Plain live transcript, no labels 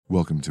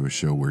Welcome to a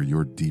show where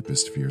your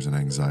deepest fears and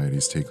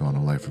anxieties take on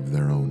a life of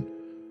their own.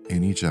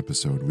 In each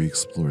episode, we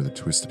explore the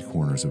twisted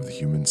corners of the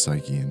human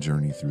psyche and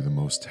journey through the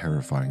most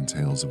terrifying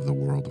tales of the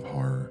world of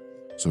horror.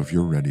 So if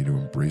you're ready to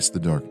embrace the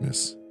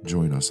darkness,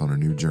 join us on a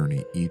new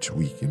journey each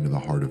week into the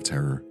heart of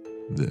terror.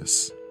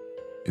 This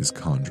is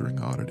Conjuring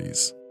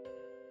Oddities.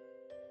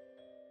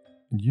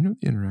 You know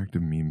the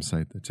interactive meme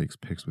site that takes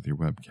pics with your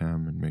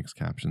webcam and makes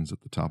captions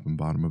at the top and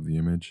bottom of the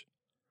image?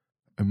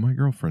 And my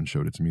girlfriend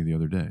showed it to me the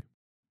other day.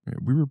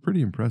 We were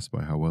pretty impressed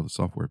by how well the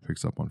software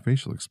picks up on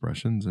facial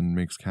expressions and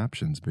makes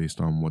captions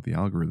based on what the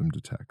algorithm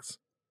detects.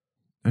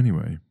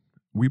 Anyway,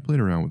 we played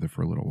around with it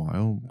for a little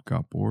while,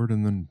 got bored,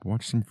 and then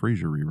watched some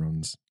Frasier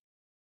reruns.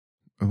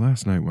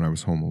 Last night when I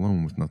was home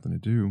alone with nothing to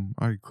do,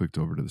 I clicked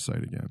over to the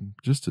site again,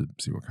 just to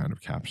see what kind of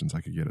captions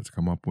I could get it to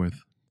come up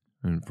with.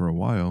 And for a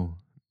while,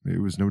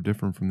 it was no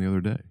different from the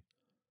other day.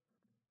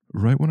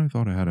 Right when I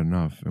thought I had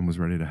enough and was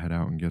ready to head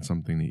out and get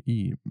something to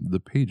eat, the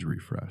page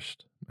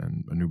refreshed,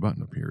 and a new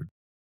button appeared.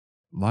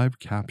 Live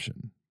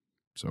caption.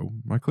 So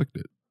I clicked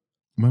it.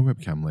 My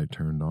webcam light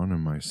turned on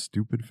and my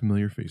stupid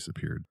familiar face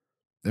appeared.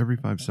 Every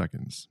 5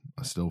 seconds,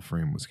 a still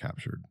frame was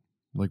captured.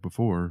 Like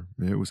before,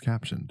 it was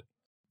captioned.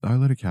 I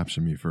let it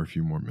caption me for a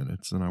few more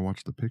minutes and I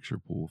watched the picture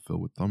pool fill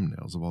with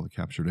thumbnails of all the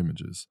captured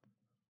images.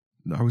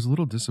 I was a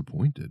little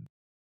disappointed.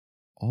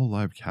 All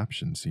live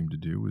caption seemed to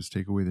do was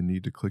take away the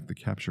need to click the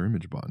capture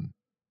image button.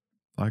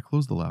 I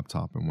closed the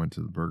laptop and went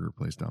to the burger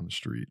place down the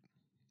street.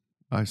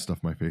 I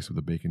stuffed my face with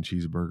a bacon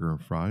cheeseburger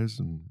and fries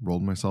and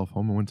rolled myself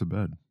home and went to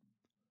bed.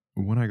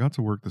 When I got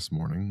to work this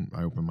morning,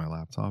 I opened my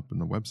laptop and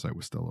the website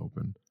was still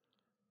open.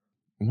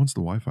 Once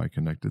the Wi-Fi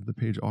connected, the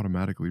page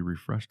automatically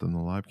refreshed and the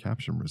live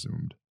caption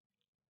resumed.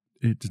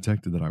 It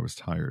detected that I was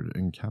tired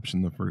and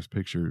captioned the first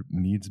picture,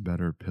 "Needs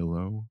better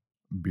pillow,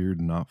 beard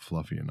not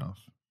fluffy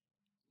enough."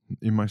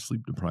 In my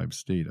sleep-deprived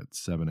state at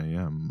 7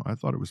 a.m., I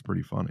thought it was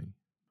pretty funny.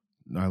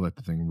 I let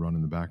the thing run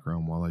in the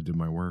background while I did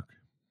my work.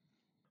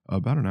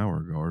 About an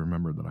hour ago, I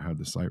remembered that I had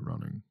the site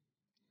running.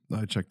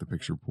 I checked the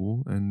picture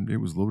pool, and it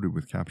was loaded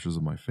with captures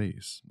of my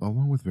face,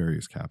 along with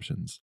various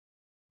captions.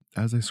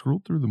 As I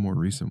scrolled through the more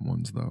recent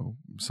ones, though,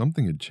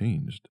 something had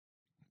changed.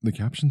 The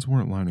captions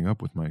weren't lining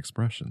up with my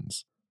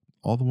expressions.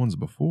 All the ones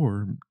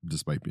before,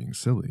 despite being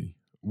silly,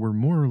 were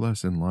more or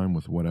less in line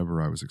with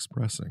whatever I was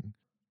expressing.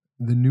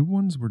 The new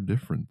ones were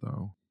different,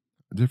 though.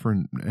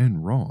 Different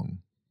and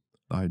wrong.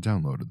 I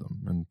downloaded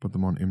them and put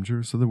them on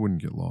Imgur so they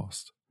wouldn't get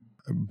lost.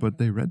 But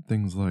they read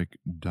things like,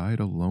 "died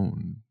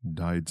alone,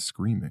 died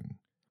screaming,"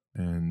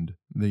 and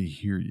 "they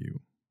hear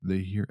you,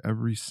 they hear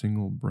every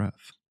single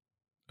breath."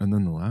 And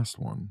then the last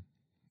one,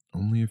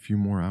 "only a few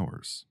more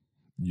hours,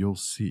 you'll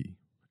see,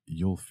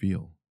 you'll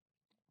feel."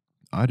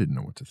 I didn't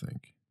know what to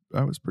think.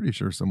 I was pretty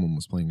sure someone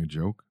was playing a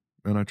joke,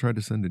 and I tried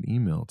to send an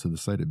email to the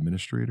site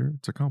administrator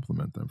to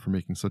compliment them for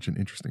making such an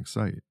interesting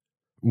site.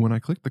 When I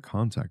clicked the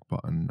contact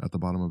button at the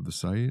bottom of the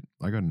site,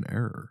 I got an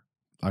error.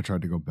 I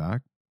tried to go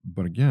back,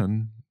 but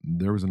again,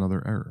 there was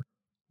another error.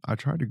 I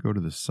tried to go to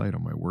the site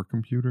on my work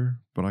computer,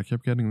 but I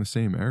kept getting the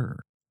same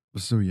error.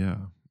 So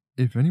yeah,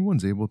 if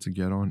anyone's able to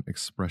get on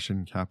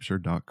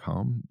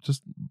expressioncapture.com,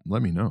 just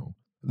let me know.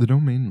 The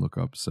domain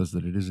lookup says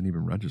that it isn't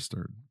even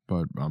registered,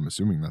 but I'm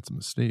assuming that's a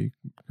mistake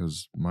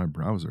because my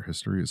browser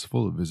history is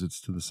full of visits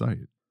to the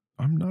site.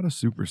 I'm not a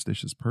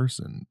superstitious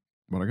person,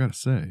 but I gotta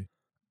say,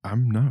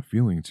 I'm not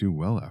feeling too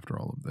well after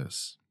all of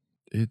this.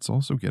 It's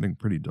also getting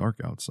pretty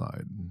dark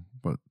outside,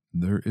 but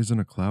there isn't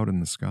a cloud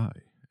in the sky,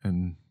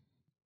 and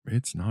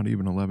it's not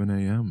even 11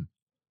 a.m.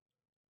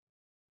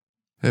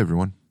 Hey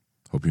everyone,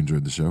 hope you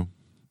enjoyed the show.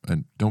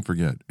 And don't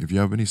forget, if you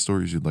have any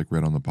stories you'd like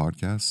read on the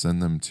podcast,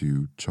 send them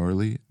to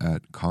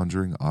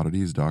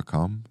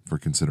charlie@conjuringoddities.com for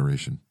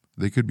consideration.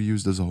 They could be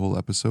used as a whole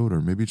episode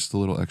or maybe just a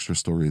little extra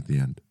story at the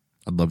end.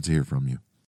 I'd love to hear from you.